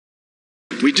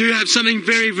We do have something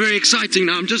very, very exciting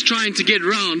now. I'm just trying to get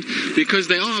round because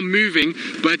they are moving,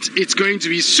 but it's going to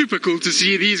be super cool to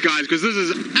see these guys because this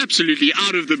is absolutely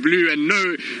out of the blue and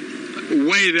no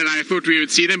way that I thought we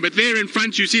would see them. But there in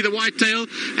front you see the white tail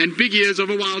and big ears of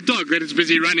a wild dog that is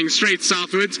busy running straight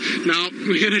southwards. Now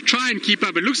we're going to try and keep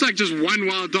up. It looks like just one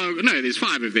wild dog. No, there's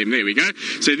 5 of them. There we go.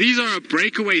 So these are a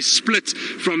breakaway split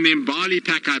from the Mbali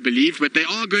pack, I believe, but they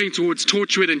are going towards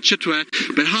Torchwood and Chitwa.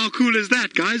 But how cool is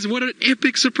that, guys? What an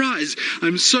epic surprise.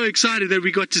 I'm so excited that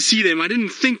we got to see them. I didn't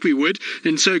think we would,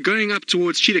 and so going up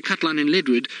towards Chitwa and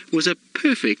Leadwood was a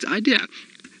perfect idea.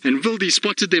 And Wildy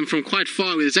spotted them from quite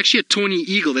far. There's actually a tawny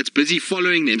eagle that's busy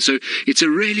following them. So it's a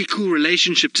really cool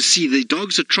relationship to see. The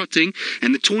dogs are trotting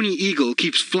and the tawny eagle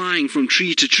keeps flying from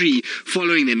tree to tree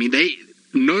following them. They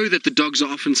know that the dogs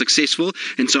are often successful,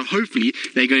 and so hopefully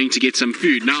they're going to get some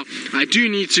food. Now, I do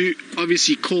need to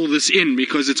obviously call this in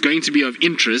because it's going to be of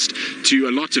interest to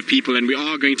a lot of people, and we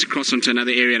are going to cross onto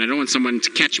another area, and I don't want someone to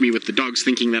catch me with the dogs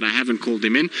thinking that I haven't called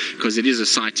them in, because it is a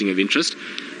sighting of interest.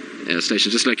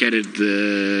 Station just located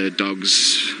the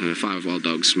dogs, 5 wild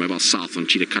dogs, mobile south on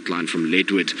Cheetah Cut line from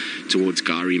Leadwood towards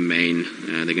Gari Main.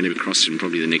 They're going to be crossed in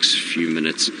probably the next few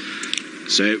minutes.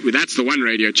 So that's the one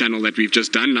radio channel that we've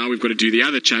just done. Now we've got to do the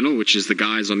other channel, which is the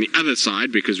guys on the other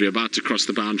side, because we're about to cross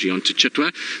the boundary onto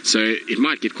Chitwa. So it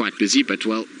might get quite busy, but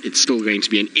well, it's still going to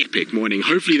be an epic morning.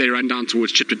 Hopefully they run down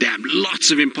towards Chitwa Dam.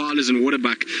 Lots of impalas and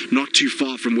waterbuck not too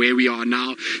far from where we are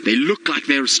now. They look like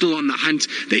they're still on the hunt.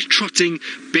 They're trotting.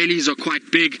 Bellies are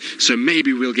quite big, so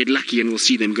maybe we'll get lucky and we'll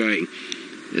see them going.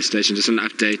 This station, just an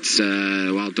update.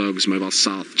 Wild dogs, mobile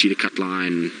south, Cheetah Cut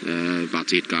line, about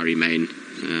to hit Gari Main.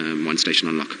 1 station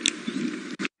on lock.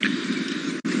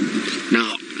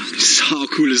 Now, how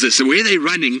cool is this? So where they're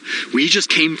running, we just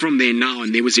came from there now,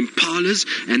 and there was impalas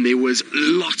and there was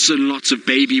lots and lots of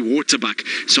baby waterbuck.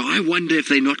 So I wonder if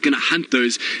they're not going to hunt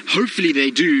those. Hopefully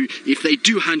they do. If they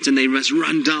do hunt, and they must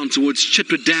run down towards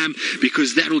Chitwa Dam,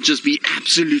 because that'll just be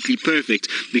absolutely perfect,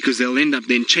 because they'll end up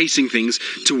then chasing things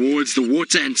towards the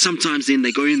water, and sometimes then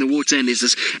they go in the water and there's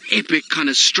this epic kind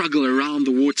of struggle around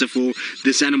the water for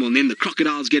this animal, and then the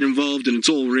crocodiles get involved, and it's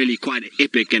all really quite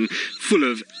epic and full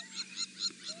of...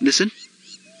 Listen.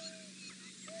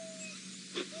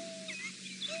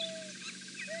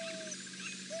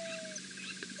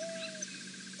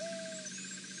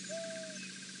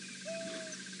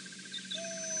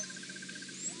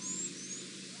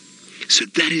 So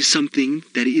that is something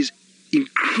that is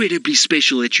incredibly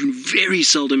special that you very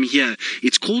seldom hear.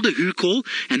 It's called a who call,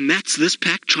 and that's this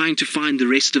pack trying to find the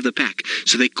rest of the pack.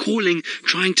 So they're calling,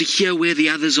 trying to hear where the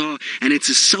others are, and it's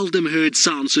a seldom heard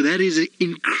sound. So that is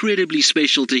incredibly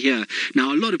special to hear.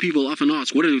 Now, a lot of people often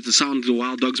ask, what are the sounds the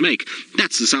wild dogs make?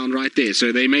 That's the sound right there.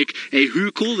 So they make a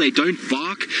who call. They don't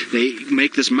bark. They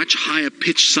make this much higher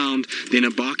pitched sound than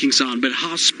a barking sound. But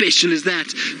how special is that?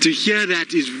 To hear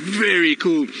that is very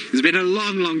cool. It's been a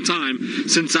long, long time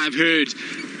since I've heard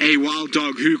a wild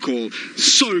dog who call.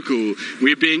 So cool.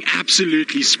 We're being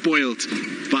absolutely spoilt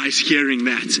by hearing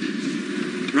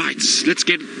that. Right, let's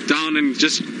get down and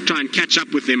just try and catch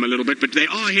up with them a little bit. But they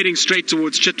are heading straight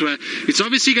towards Chitwa. It's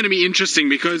obviously going to be interesting,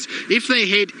 because if they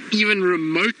head even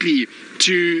remotely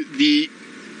to the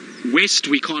west,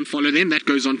 we can't follow them. That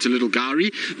goes on to Little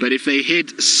Gari. But if they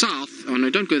head south... Oh no,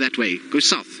 don't go that way. Go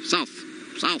south.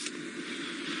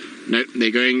 No,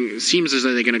 they're going, seems as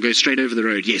though they're going to go straight over the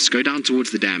road. Yes, go down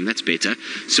towards the dam. That's better.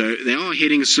 So they are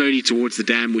heading slowly towards the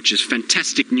dam, which is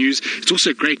fantastic news. It's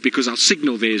also great because our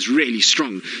signal there is really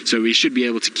strong. So we should be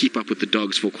able to keep up with the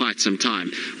dogs for quite some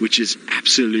time, which is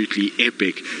absolutely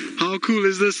epic. How cool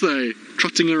is this, though?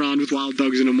 Trotting around with wild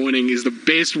dogs in the morning is the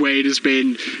best way to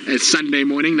spend a Sunday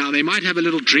morning. Now, they might have a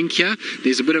little drink here.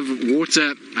 There's a bit of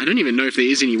water. I don't even know if there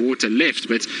is any water left,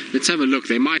 but let's have a look.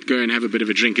 They might go and have a bit of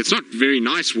a drink. It's not very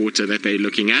nice water that they're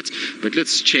looking at, but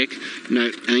let's check. No,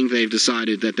 I think they've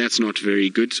decided that that's not very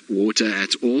good water at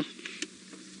all.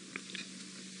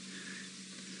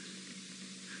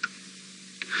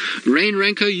 Rain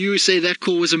Ranko, you say that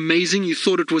call was amazing. You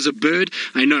thought it was a bird.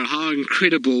 I know. How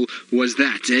incredible was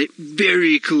that?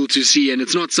 Very cool to see, and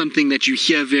it's not something that you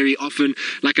hear very often.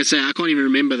 Like I say, I can't even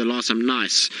remember the last time.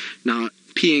 Nice. Now,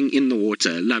 peeing in the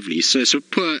water. Lovely. So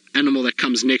poor animal that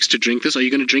comes next to drink this. Are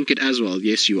you going to drink it as well?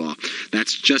 Yes, you are.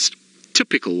 That's just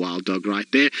typical wild dog right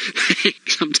there.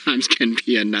 Sometimes can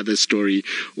be another story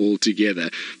altogether.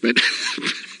 But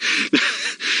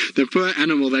the poor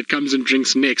animal that comes and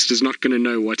drinks next is not going to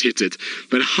know what hit it.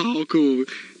 But how cool.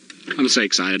 I'm so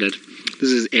excited.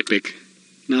 This is epic.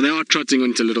 Now, they are trotting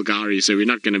onto Little Gari, so we're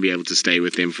not going to be able to stay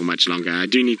with them for much longer. I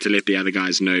do need to let the other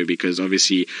guys know, because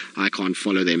obviously I can't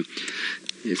follow them.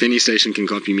 If any station can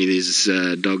copy me, these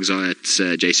dogs are at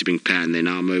JC Pan. They're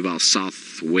now mobile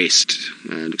southwest.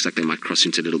 Looks like they might cross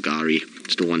into Little Gari.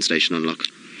 Still one station on lock.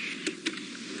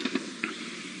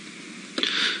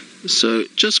 So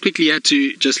just quickly had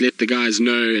to just let the guys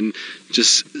know, and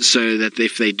just so that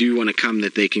if they do want to come,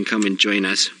 that they can come and join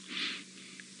us.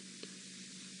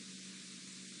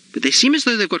 But they seem as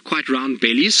though they've got quite round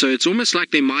bellies, so it's almost like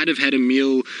they might have had a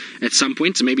meal at some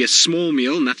point, so maybe a small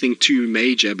meal, nothing too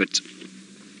major, but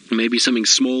maybe something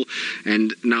small,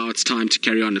 and now it's time to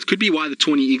carry on. It could be why the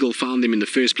tawny eagle found them in the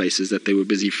first place, is that they were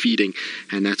busy feeding,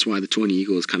 and that's why the tawny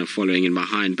eagle is kind of following in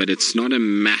behind, but it's not a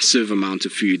massive amount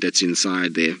of food that's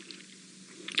inside there.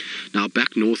 Now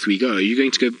back north we go. Are you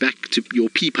going to go back to your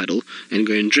pea puddle and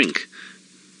go and drink?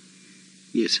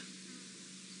 Yes.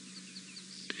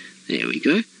 There we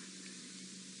go.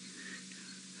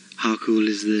 How cool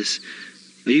is this?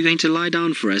 Are you going to lie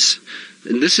down for us?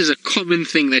 And this is a common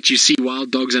thing that you see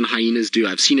wild dogs and hyenas do.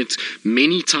 I've seen it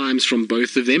many times from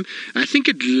both of them. I think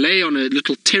it lay on a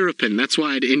little terrapin. That's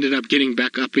why it ended up getting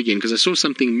back up again, because I saw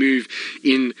something move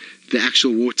in the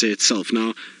actual water itself.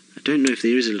 Now, I don't know if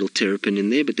there is a little terrapin in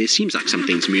there, but there seems like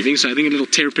something's moving. So I think a little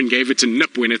terrapin gave it a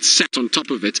nip when it sat on top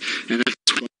of it, and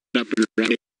that's why it up and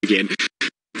around again.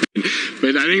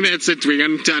 But I think that's it. We're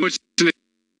going to, unfortunately,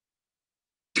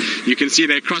 you can see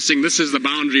they're crossing. This is the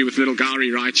boundary with Little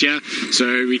Gari right here.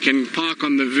 So we can park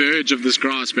on the verge of this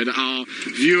grass, but our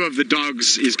view of the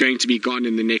dogs is going to be gone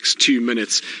in the next 2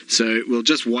 minutes. So we'll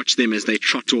just watch them as they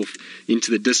trot off into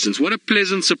the distance. What a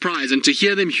pleasant surprise. And to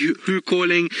hear them hoo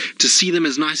calling, to see them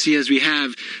as nicely as we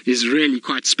have, is really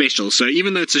quite special. So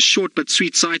even though it's a short but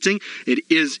sweet sighting, it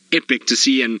is epic to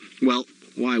see. And, well,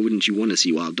 why wouldn't you want to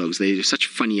see wild dogs? They're such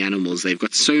funny animals. They've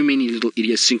got so many little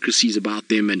idiosyncrasies about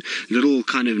them and little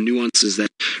kind of nuances that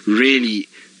really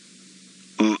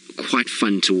are quite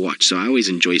fun to watch. So I always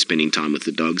enjoy spending time with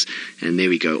the dogs. And there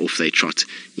we go, off they trot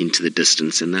into the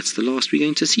distance. And that's the last we're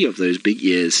going to see of those big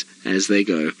ears as they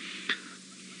go.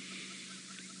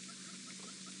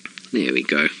 There we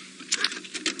go.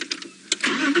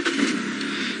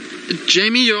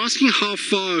 Jamie, you're asking how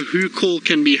far a hoo call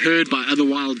can be heard by other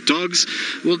wild dogs.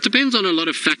 Well, it depends on a lot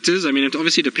of factors. I mean, it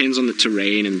obviously depends on the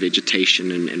terrain and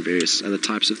vegetation and various other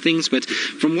types of things. But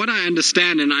from what I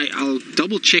understand, and I'll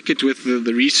double check it with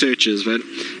the researchers, but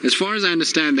as far as I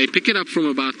understand, they pick it up from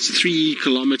about 3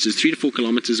 to 4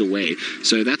 kilometers away.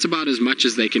 So that's about as much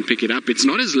as they can pick it up. It's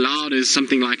not as loud as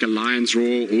something like a lion's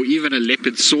roar or even a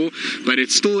leopard's saw, but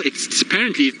it's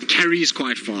apparently it carries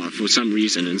quite far for some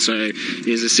reason. And so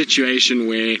there's a situation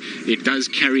where it does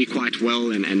carry quite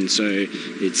well, and so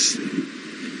it's,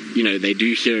 you know, they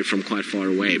do hear it from quite far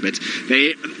away. But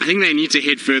I think they need to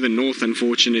head further north,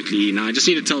 unfortunately. Now I just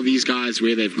need to tell these guys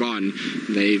where they've gone.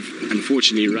 They've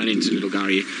unfortunately run into Little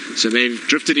Gari, so they've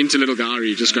drifted into Little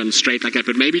Gari, just gone straight like that.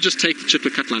 But maybe just take the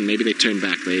Chitwa cut line. Maybe they turn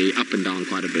back. They up and down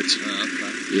quite a bit.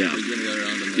 Okay. Yeah. Are you gonna go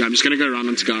around Yeah, I'm just going to go around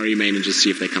onto Gari Main and just see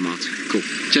if they come out. Cool.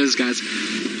 Cheers, guys.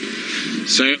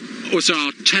 So also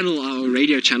our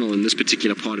radio channel in this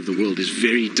particular part of the world is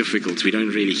very difficult. We don't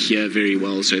really hear very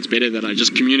well, so it's better that I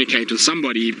just communicate with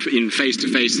somebody in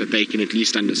face-to-face that they can at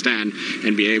least understand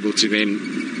and be able to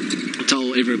then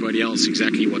tell everybody else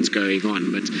exactly what's going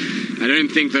on. But I don't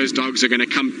think those dogs are going to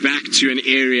come back to an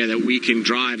area that we can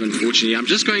drive, unfortunately. I'm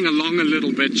just going along a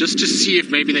little bit just to see if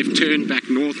maybe they've turned back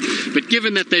north. But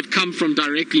given that they've come from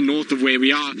directly north of where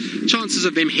we are, chances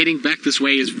of them heading back this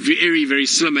way is very, very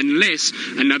slim, unless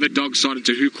another dog started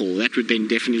to hoo call. That would then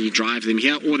definitely drive them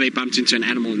here, or they bumped into an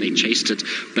animal and they chased it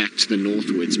back to the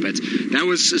northwards. But that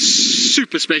was a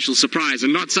super special surprise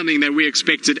and not something that we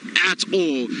expected at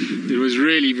all. It was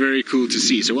really very cool to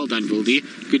see. So well done, Vildi.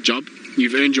 Good job.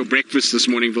 You've earned your breakfast this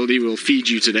morning, Vildi. We'll feed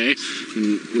you today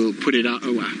and we'll put it out.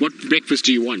 Oh, what breakfast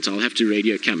do you want? I'll have to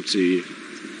radio camp to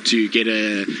get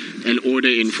an order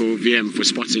in for VM for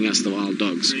spotting us the wild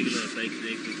dogs.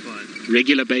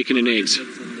 Regular bacon and eggs.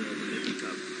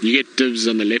 You get dibs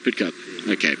on the leopard cup.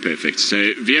 Okay, perfect. So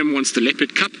VM wants the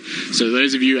leopard cup. So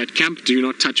those of you at camp, do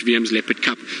not touch VM's leopard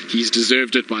cup. He's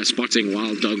deserved it by spotting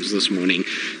wild dogs this morning.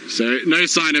 So no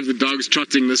sign of the dogs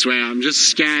trotting this way. I'm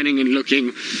just scanning and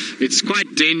looking. It's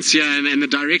quite dense here, and the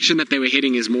direction that they were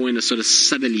heading is more in a sort of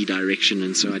southerly direction,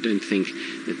 and so I don't think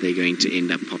that they're going to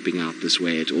end up popping out this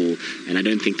way at all. And I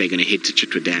don't think they're going to head to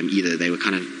Chitwa Dam either. They were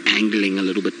kind of angling a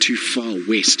little bit too far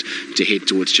west to head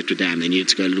towards Chitwa Dam. They needed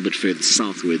to go a little bit further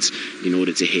southwards in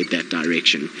order to head that direction.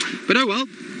 direction. But oh well,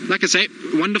 like I say,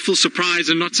 wonderful surprise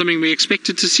and not something we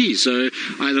expected to see. So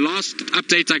the last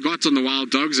update I got on the wild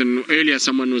dogs, and earlier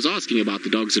someone was asking about the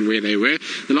dogs and where they were,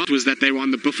 the last was that they were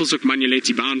on the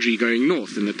Buffelshoek-Manyeleti boundary going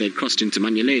north and that they'd crossed into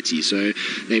Manyeleti. So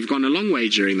they've gone a long way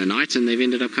during the night and they've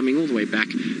ended up coming all the way back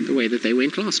the way that they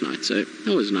went last night. So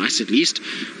that was nice, at least,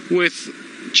 worth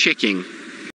checking.